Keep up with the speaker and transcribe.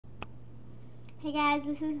Hey guys,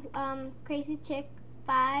 this is Crazy Chick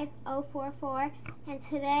 5044, and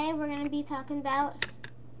today we're going to be talking about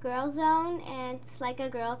Girl Zone, and it's like a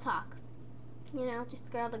girl talk. You know, just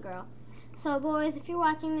girl to girl. So boys, if you're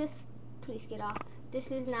watching this, please get off. This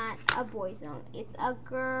is not a boy zone. It's a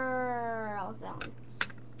girl zone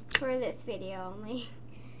for this video only.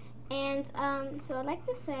 And so I'd like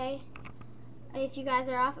to say, if you guys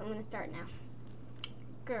are off, I'm going to start now.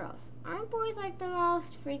 Girls, aren't boys like the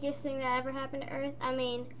most freakish thing that ever happened to Earth? I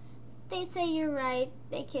mean, they say you're right,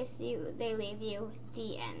 they kiss you, they leave you,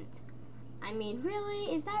 the end. I mean,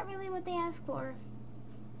 really? Is that really what they ask for?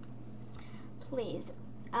 Please,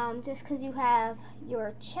 just because you have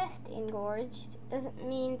your chest engorged doesn't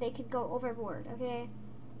mean they could go overboard, okay?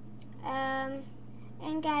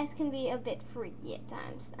 And guys can be a bit freaky at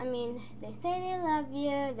times. I mean, they say they love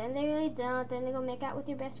you, then they really don't, then they go make out with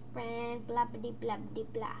your best friend, blah blah blah blah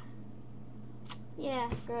blah. Yeah,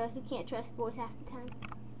 girls, you can't trust boys half the time.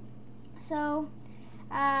 So,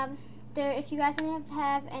 if you guys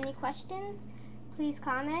have any questions, please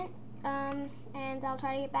comment, and I'll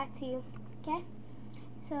try to get back to you, okay?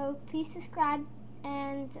 So, please subscribe,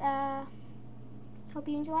 and hope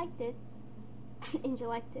you liked it. I'm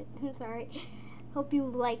sorry. Hope you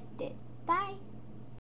liked it. Bye.